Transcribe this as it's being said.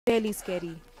Really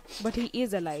scary, but he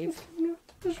is alive.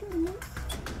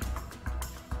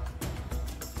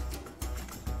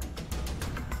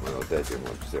 Вот этим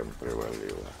вот всем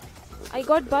привалило. I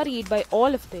got buried by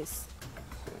all of this.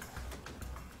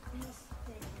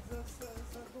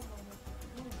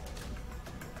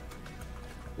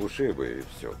 Ушибы и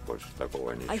все, больше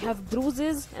такого I ничего. have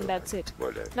bruises and that's it.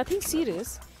 Более. Nothing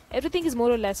serious. Everything is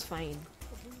more or less fine.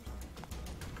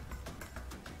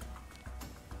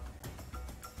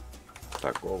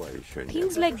 Такого еще нет.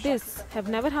 Things like this have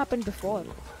never happened before.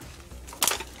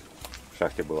 В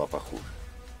шахте было похуже.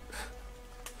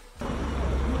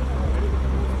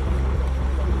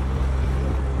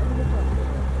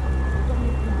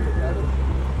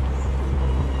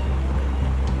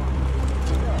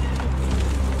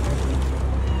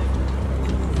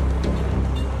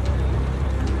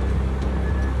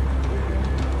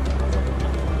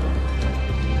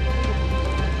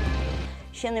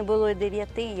 Ще не було й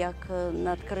 9, як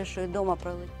над кришею дома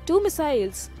пролетіло. 2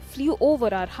 missiles flew over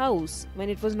our house when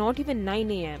it was not even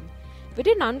 9 a.m. We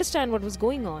didn't understand what was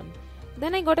going on.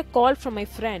 Then I got a call from my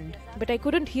friend, but I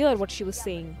couldn't hear what she was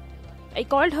saying. I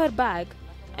called her back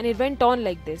and it went on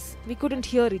like this. We couldn't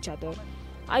hear each other.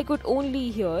 I could only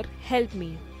hear, "Help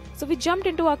me." So we jumped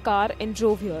into our car and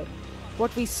drove here.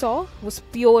 What we saw was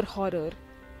pure horror,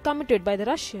 committed by the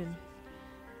Russian.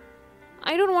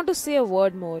 I don't want to say a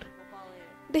word more.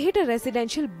 They hit a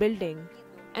residential building,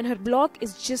 and her block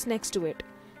is just next to it,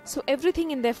 so everything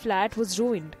in their flat was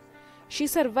ruined. She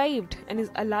survived and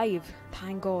is alive,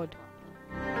 thank God.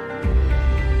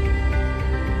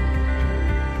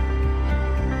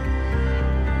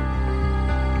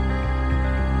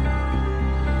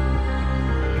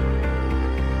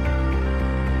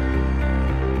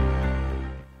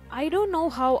 I don't know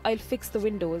how I'll fix the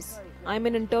windows. I'm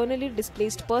an internally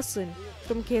displaced person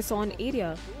from Kherson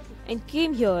area and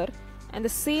came here, and the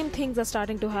same things are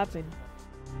starting to happen.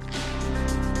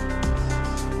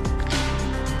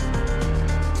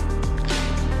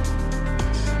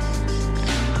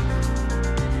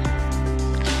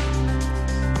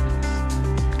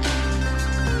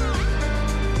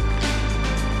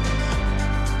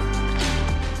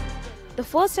 The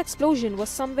first explosion was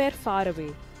somewhere far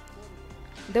away.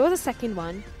 There was a second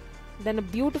one, then a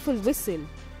beautiful whistle,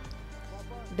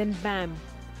 then bam,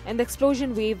 and the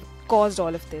explosion wave caused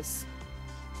all of this.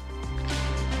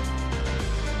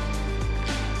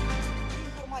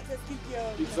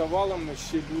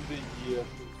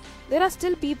 There are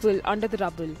still people under the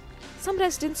rubble. Some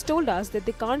residents told us that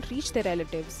they can't reach their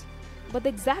relatives, but the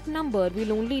exact number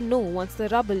we'll only know once the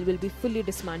rubble will be fully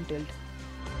dismantled.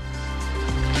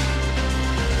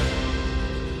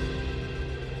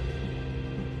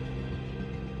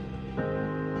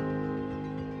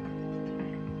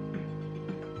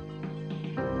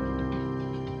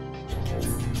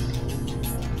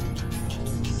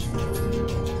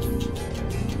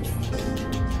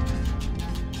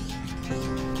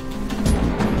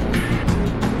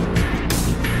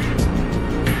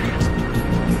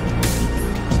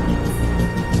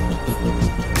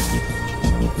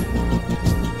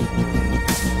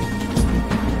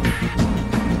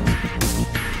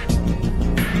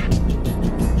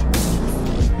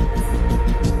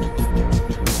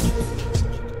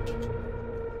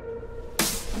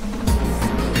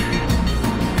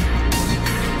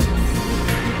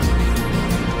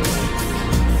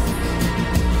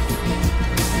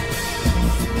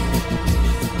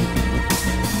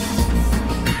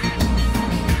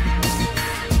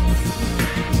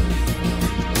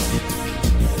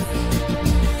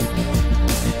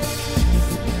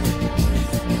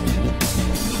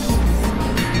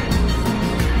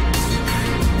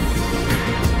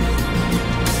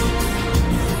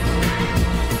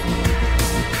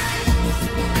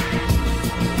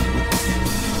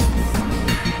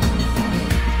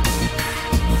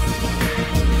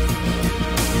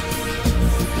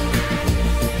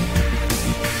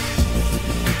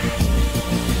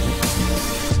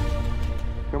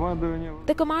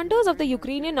 The commanders of the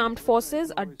Ukrainian armed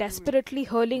forces are desperately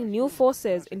hurling new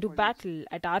forces into battle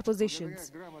at our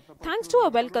positions. Thanks to our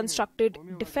well-constructed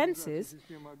defenses,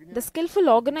 the skillful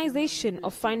organization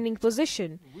of finding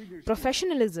position,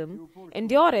 professionalism,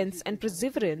 endurance and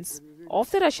perseverance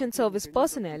of the Russian service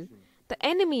personnel, the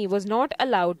enemy was not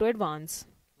allowed to advance.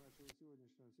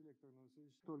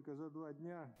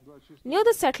 Near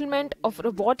the settlement of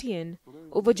Robotian,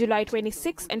 over July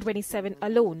 26 and 27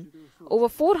 alone, over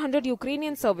 400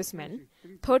 Ukrainian servicemen,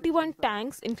 31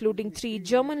 tanks including 3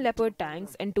 German Leopard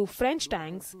tanks and 2 French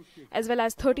tanks, as well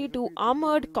as 32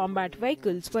 armoured combat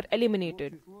vehicles were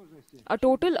eliminated. A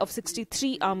total of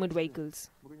 63 armoured vehicles.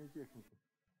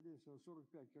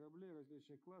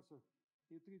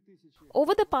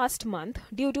 Over the past month,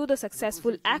 due to the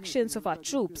successful actions of our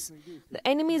troops, the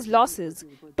enemy's losses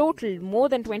totaled more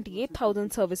than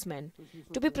 28,000 servicemen.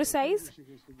 To be precise,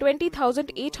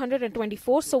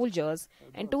 20,824 soldiers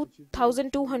and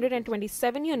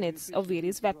 2,227 units of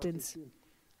various weapons.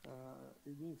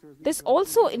 This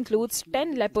also includes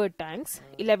 10 Leopard tanks,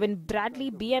 11 Bradley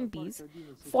BMPs,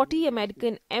 40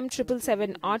 American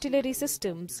M777 artillery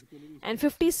systems, and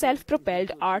 50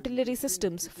 self-propelled artillery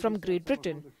systems from Great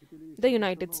Britain, the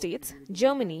United States,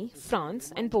 Germany,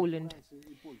 France, and Poland.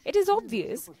 It is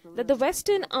obvious that the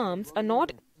Western arms are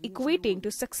not equating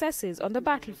to successes on the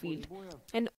battlefield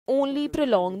and only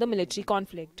prolong the military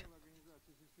conflict.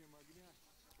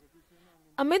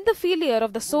 Amid the failure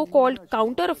of the so-called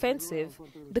counter-offensive,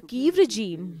 the Kyiv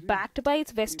regime, backed by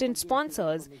its Western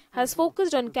sponsors, has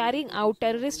focused on carrying out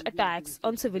terrorist attacks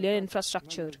on civilian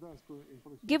infrastructure.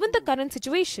 Given the current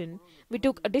situation, we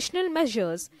took additional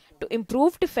measures to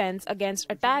improve defense against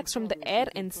attacks from the air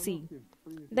and sea.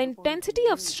 The intensity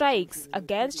of strikes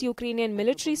against Ukrainian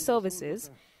military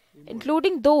services,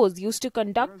 including those used to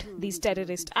conduct these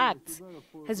terrorist acts,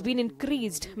 has been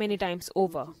increased many times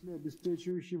over.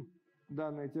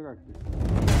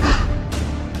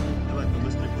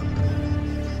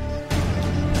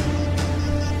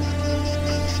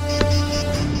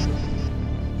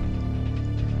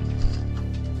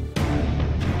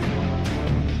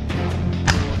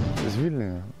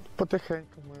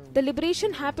 The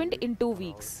liberation happened in 2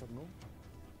 weeks.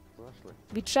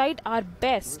 We tried our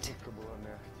best.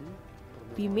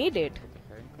 We made it.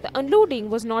 The unloading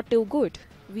was not too good.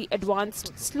 We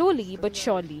advanced slowly but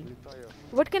surely.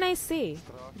 What can I say?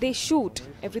 They shoot,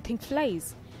 everything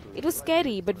flies. It was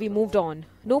scary, but we moved on.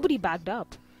 Nobody backed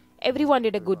up. Everyone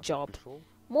did a good job.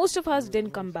 Most of us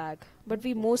didn't come back, but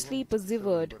we mostly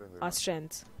persevered our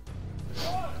strengths.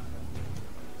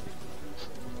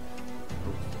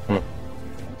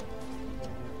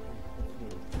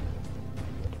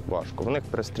 Важко. В них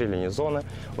перестріляні зони,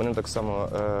 вони так само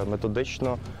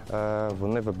методично,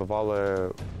 вони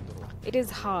вибивали... It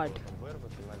is hard.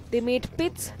 They made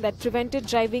pits that prevented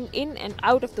driving in and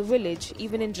out of the village,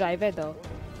 even in dry weather.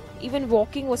 Even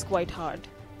walking was quite hard.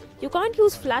 You can't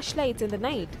use flashlights in the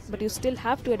night, but you still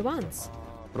have to advance.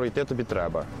 Пройти тобі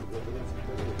треба.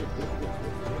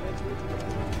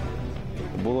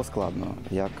 Було складно.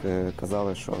 Як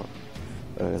казали, що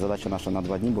задача наша на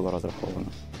 2 дні була розрахована.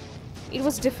 It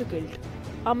was difficult.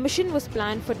 Our mission was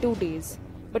planned for 2 days,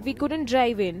 but we couldn't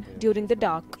drive in during the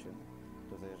dark.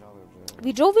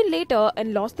 We drove in later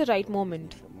and lost the right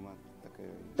moment.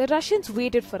 The Russians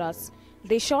waited for us.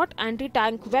 They shot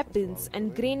anti-tank weapons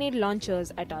and grenade launchers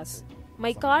at us.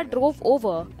 My car drove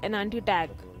over an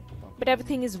anti-tank, but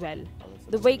everything is well.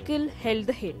 The vehicle held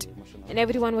the hit, and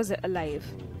everyone was alive.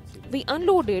 We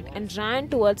unloaded and ran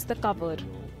towards the cover.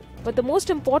 But the most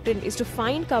important is to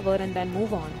find cover and then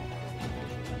move on.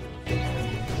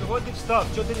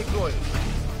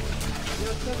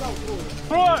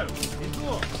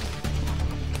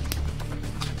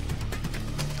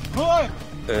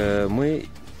 Ми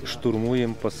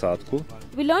штурмуємо посадку.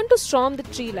 We learn to storm the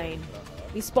tree line.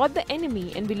 We spot the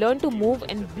enemy and we learn to move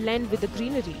and blend with the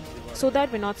greenery so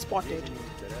that we're not spotted.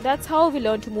 That's how we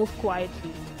learn to move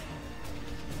quietly.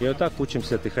 І отак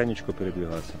учимося тихенечко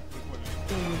передвигатися.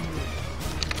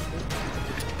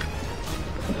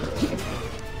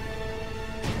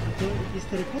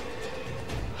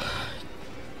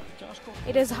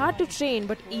 It is hard to train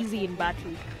but easy in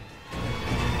battle.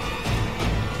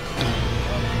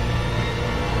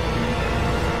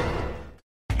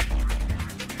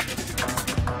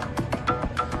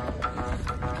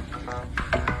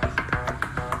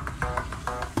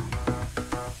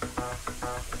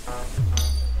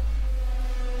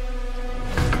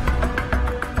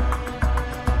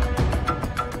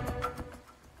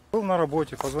 Был на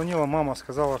работе, позвонила мама,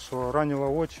 сказала, что ранила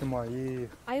отчима и...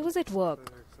 I was at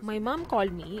work. My mom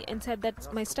called me and said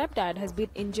that my stepdad has been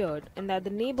injured and that the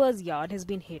neighbor's yard has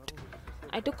been hit.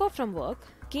 I took off from work,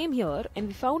 came here, and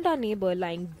we found our neighbor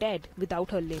lying dead without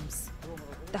her limbs.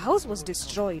 The house was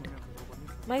destroyed.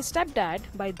 My stepdad,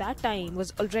 by that time,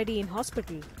 was already in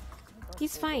hospital.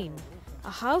 He's fine.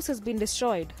 Our house has been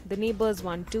destroyed, the neighbor's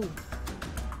one too.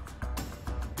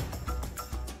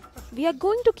 We are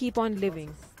going to keep on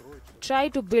living. Try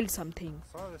to build something.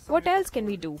 What else can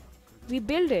we do? We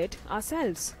build it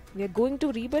ourselves. We are going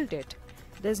to rebuild it.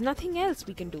 There's nothing else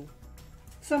we can do.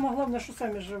 Самое главное, что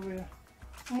сами живые.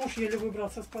 Муж еле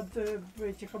выбрался из-под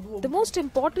этих обломков. The most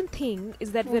important thing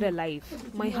is that we're alive.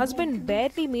 My husband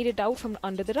barely made it out from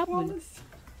under the rubble.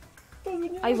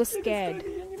 I was scared.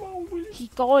 He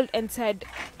called and said,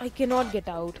 I cannot get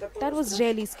out. That was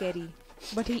really scary.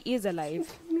 but he is alive.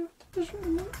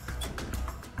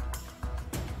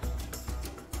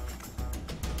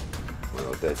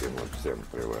 Вот этим вот всем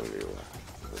привалило.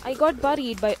 I got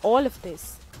buried by all of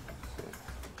this.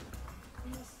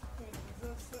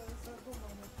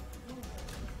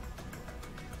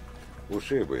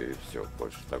 Ушибы и все,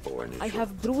 больше такого I ничего.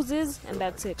 have bruises and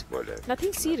that's it. Более.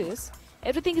 Nothing serious.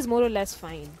 Everything is more or less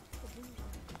fine.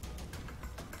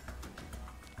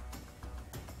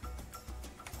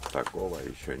 Такого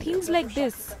еще не Things было. like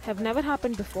this have never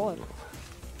happened before.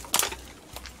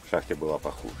 В шахте было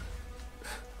похуже.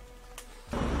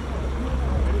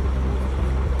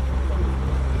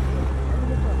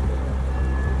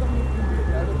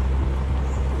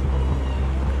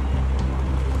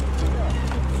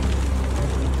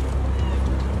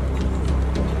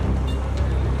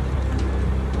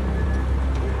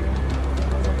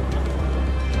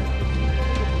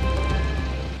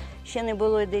 Ще не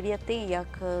було й 9, як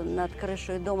над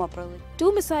кришою дома пролетіло.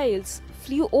 2 missiles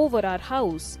flew over our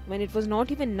house when it was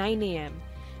not even 9 a.m.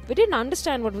 We didn't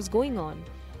understand what was going on.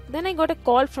 Then I got a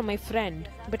call from my friend,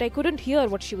 but I couldn't hear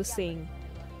what she was saying.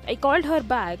 I called her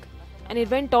back and it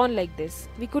went on like this.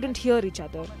 We couldn't hear each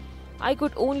other. I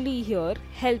could only hear,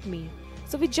 "Help me."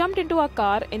 So we jumped into our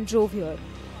car and drove here.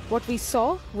 What we saw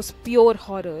was pure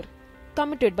horror,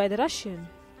 committed by the Russian.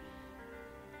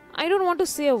 I don't want to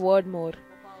say a word more.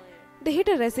 They hit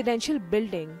a residential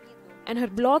building, and her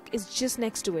block is just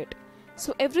next to it,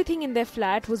 so everything in their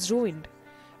flat was ruined.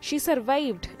 She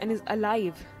survived and is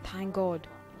alive, thank God.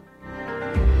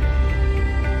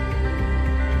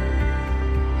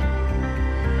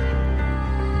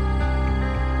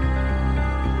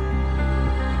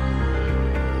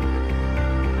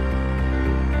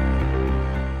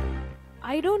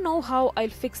 I don't know how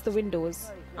I'll fix the windows.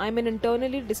 I'm an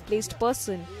internally displaced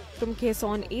person from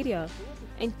Kherson area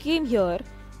and came here,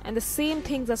 and the same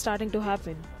things are starting to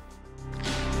happen.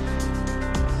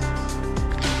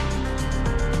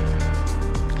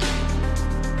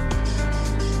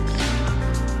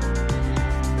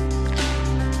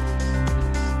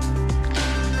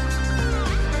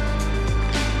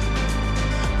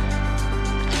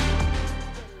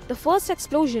 The first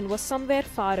explosion was somewhere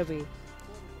far away.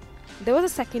 There was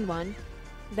a second one,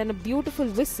 then a beautiful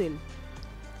whistle,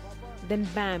 then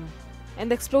bam, and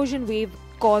the explosion wave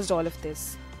caused all of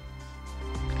this.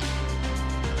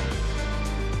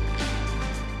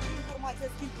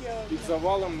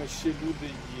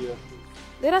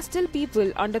 There are still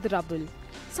people under the rubble.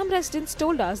 Some residents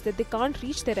told us that they can't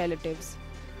reach their relatives,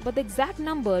 but the exact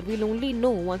number we'll only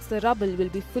know once the rubble will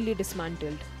be fully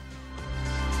dismantled.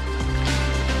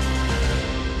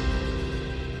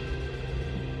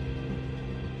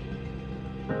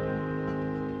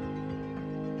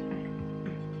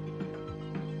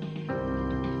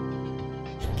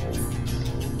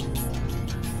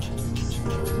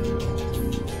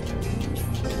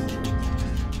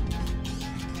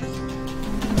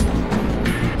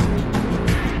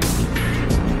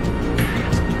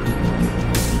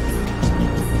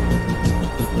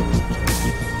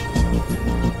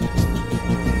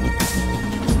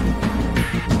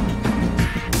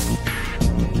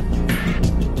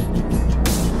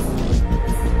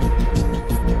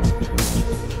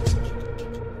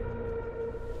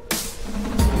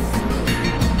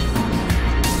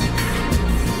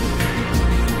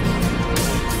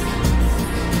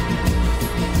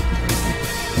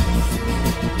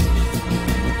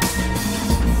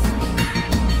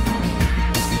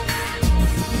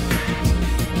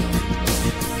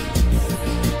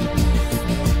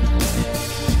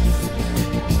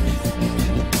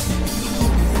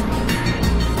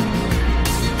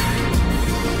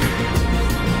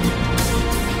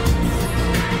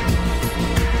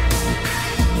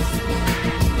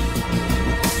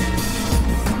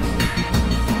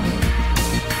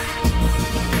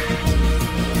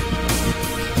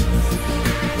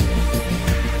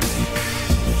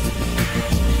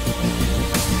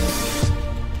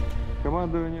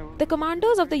 The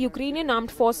commanders of the Ukrainian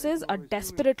armed forces are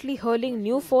desperately hurling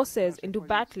new forces into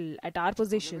battle at our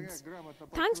positions.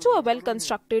 Thanks to our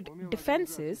well-constructed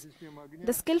defenses,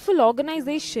 the skillful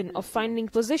organization of finding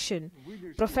position,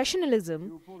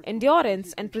 professionalism,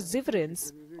 endurance and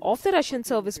perseverance of the Russian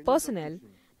service personnel,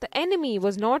 the enemy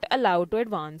was not allowed to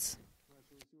advance.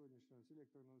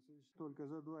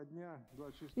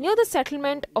 Near the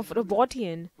settlement of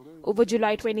Robotian, over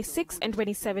July 26 and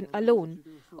 27 alone,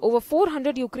 over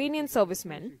 400 Ukrainian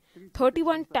servicemen,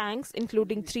 31 tanks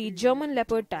including 3 German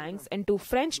Leopard tanks and 2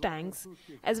 French tanks,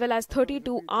 as well as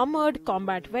 32 armoured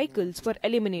combat vehicles were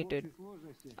eliminated.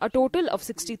 A total of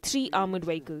 63 armoured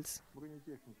vehicles.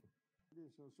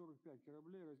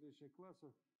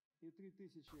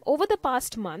 Over the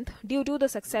past month, due to the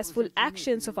successful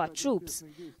actions of our troops,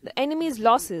 the enemy's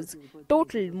losses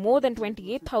totaled more than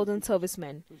 28,000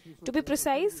 servicemen. To be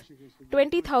precise,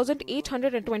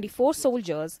 20,824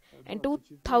 soldiers and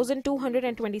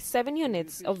 2,227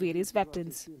 units of various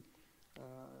weapons.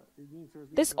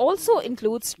 This also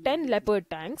includes 10 Leopard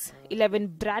tanks,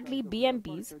 11 Bradley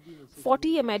BMPs,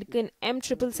 40 American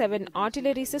M777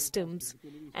 artillery systems,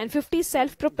 and 50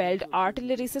 self-propelled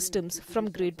artillery systems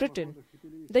from Great Britain,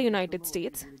 the United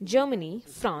States, Germany,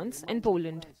 France, and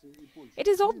Poland. It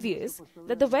is obvious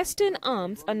that the Western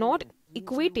arms are not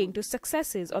equating to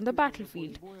successes on the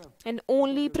battlefield and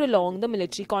only prolong the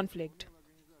military conflict.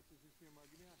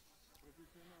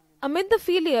 Amid the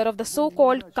failure of the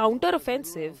so-called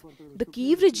counter-offensive, the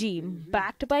Kyiv regime,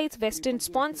 backed by its Western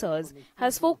sponsors,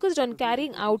 has focused on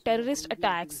carrying out terrorist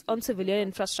attacks on civilian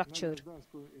infrastructure.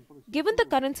 Given the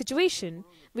current situation,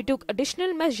 we took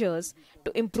additional measures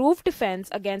to improve defense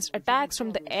against attacks from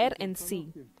the air and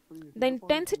sea. The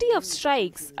intensity of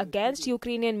strikes against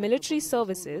Ukrainian military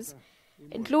services,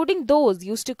 including those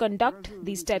used to conduct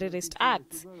these terrorist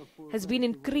acts, has been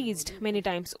increased many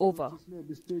times over.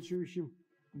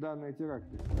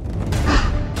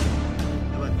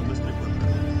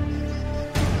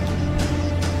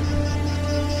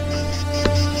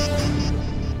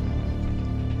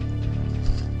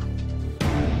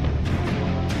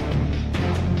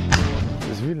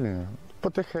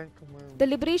 The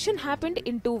liberation happened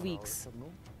in 2 weeks.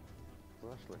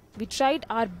 We tried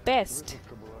our best.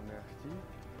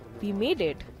 We made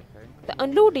it. The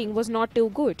unloading was not too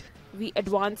good. We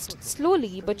advanced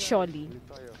slowly but surely.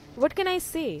 What can I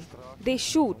say? They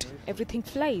shoot, everything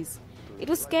flies. It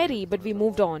was scary, but we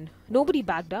moved on. Nobody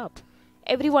backed up.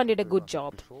 Everyone did a good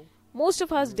job. Most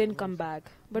of us didn't come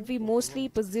back, but we mostly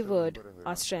persevered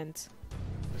our strengths.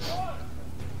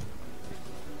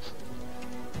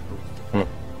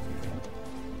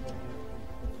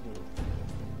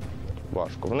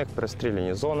 Важко. В них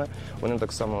перестріляні зони, вони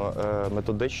так само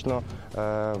методично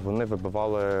вони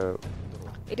вибивали.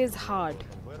 It is hard.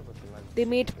 They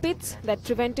made pits that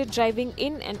prevented driving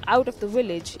in and out of the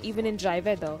village even in dry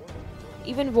weather.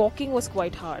 Even walking was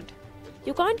quite hard.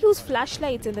 You can't use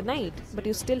flashlights in the night, but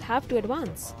you still have to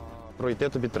advance. Пройти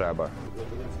тобі треба.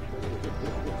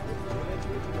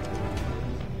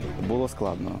 Було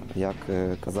складно. Як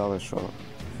казали, що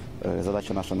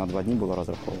задача наша на 2 дні була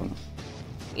розрахована.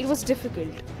 It was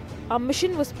difficult. Our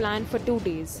mission was planned for 2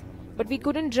 days, but we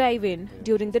couldn't drive in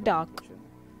during the dark.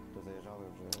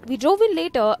 We drove in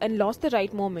later and lost the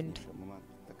right moment.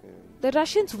 The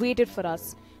Russians waited for us.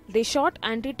 They shot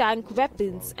anti-tank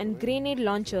weapons and grenade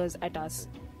launchers at us.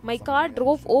 My car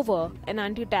drove over an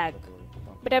anti-tank,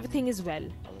 but everything is well.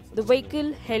 The vehicle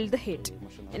held the hit,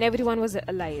 and everyone was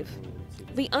alive.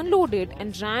 We unloaded and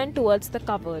ran towards the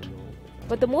cover.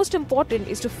 But the most important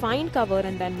is to find cover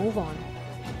and then move on.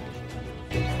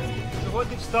 Чого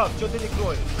ти встав? Чого ти не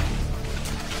кроєш?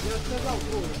 Я сказав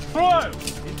крою. Крою!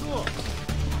 Іду!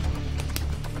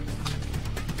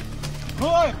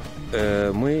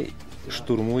 Крою! Ми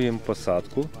штурмуємо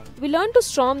посадку. We learn to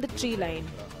storm the tree line.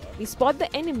 We spot the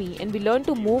enemy and we learn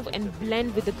to move and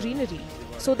blend with the greenery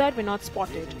so that we're not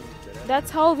spotted.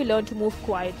 That's how we learn to move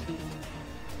quietly.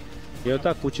 І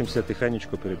отак учимося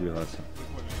тихенечко передвигатися.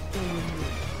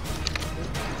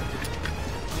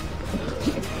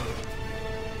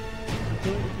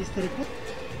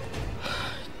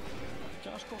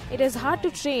 It is hard to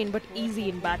train but easy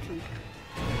in battle.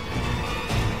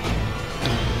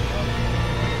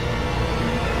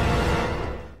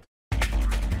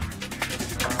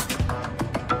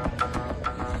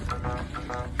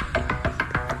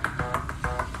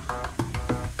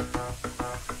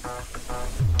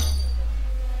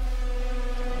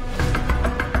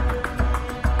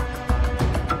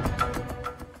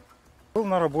 Был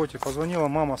на работе, позвонила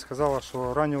мама, сказала,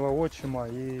 что ранила отчима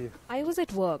и... I was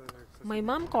at work. My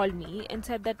mom called me and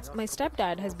said that my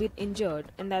stepdad has been injured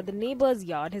and that the neighbor's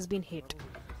yard has been hit.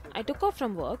 I took off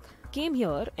from work, came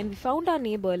here, and we found our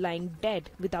neighbor lying dead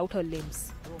without her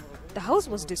limbs. The house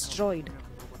was destroyed.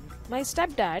 My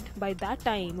stepdad, by that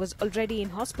time, was already in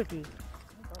hospital.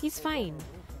 He's fine.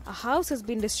 Our house has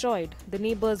been destroyed, the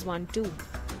neighbor's one too.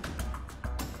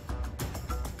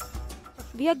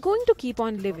 We are going to keep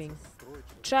on living.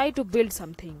 Try to build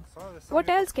something. What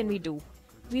else can we do?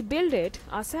 We build it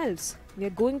ourselves. We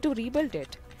are going to rebuild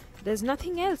it. There's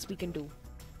nothing else we can do.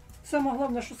 Самое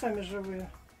главное, что сами живые.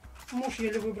 Муж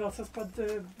еле выбрался из-под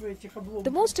этих обломков.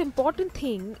 The most important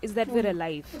thing is that we're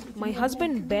alive. My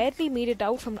husband barely made it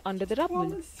out from under the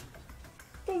rubble.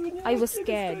 I was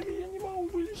scared.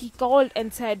 He called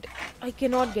and said, I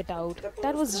cannot get out.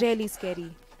 That was really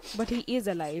scary. but he is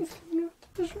alive.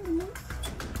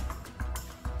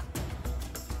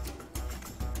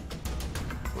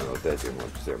 Вот этим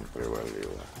вот всем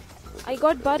привалило. I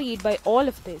got buried by all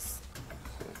of this.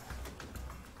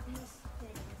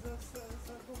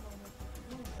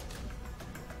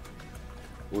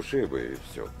 Ушибы и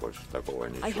все, больше такого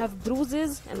ничего. I have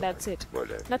bruises and that's it.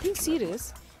 Более. Nothing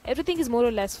serious. Everything is more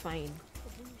or less fine.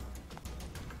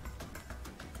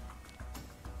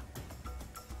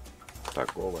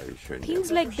 Такого еще не Things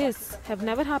было. like this have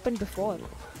never happened before.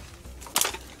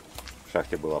 В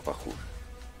шахте было похуже.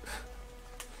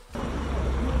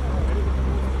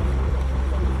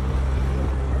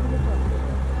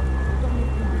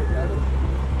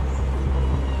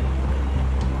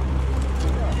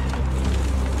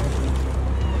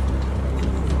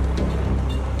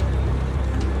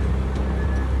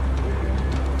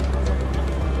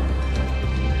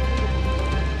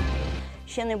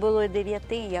 Ще не було й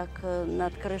 9, як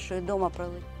над кришою дома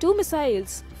пролетіло. 2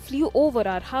 missiles flew over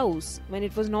our house when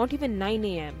it was not even 9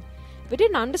 a.m. We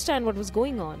didn't understand what was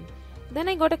going on. Then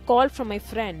I got a call from my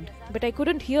friend, but I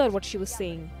couldn't hear what she was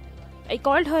saying. I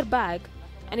called her back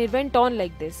and it went on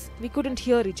like this. We couldn't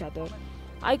hear each other.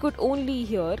 I could only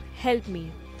hear, "Help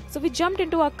me." So we jumped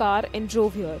into our car and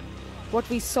drove here. What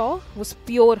we saw was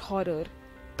pure horror,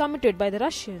 committed by the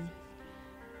Russian.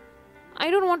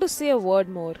 I don't want to say a word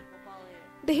more.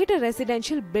 They hit a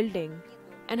residential building,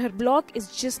 and her block is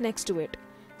just next to it,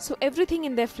 so everything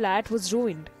in their flat was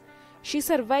ruined. She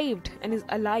survived and is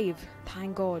alive,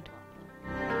 thank God.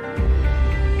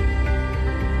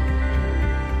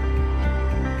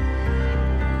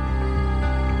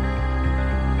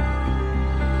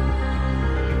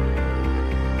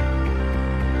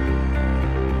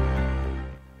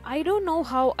 I don't know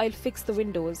how I'll fix the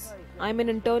windows. I'm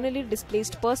an internally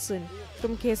displaced person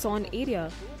from Quezon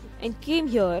area and came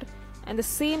here, and the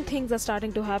same things are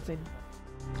starting to happen.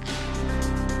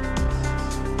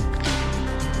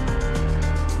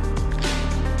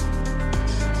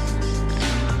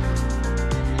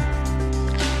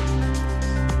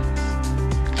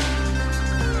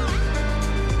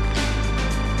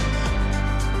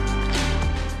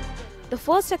 The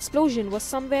first explosion was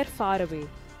somewhere far away.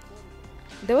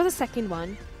 There was a second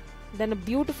one, then a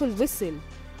beautiful whistle,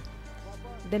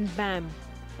 then bam,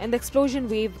 and the explosion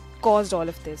wave caused all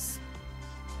of this.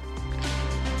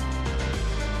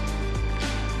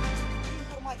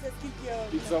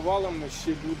 Під завалами ще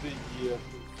люди є.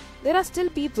 There are still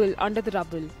people under the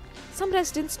rubble. Some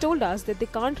residents told us that they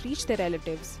can't reach their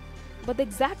relatives, but the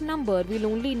exact number we'll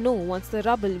only know once the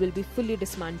rubble will be fully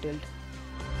dismantled.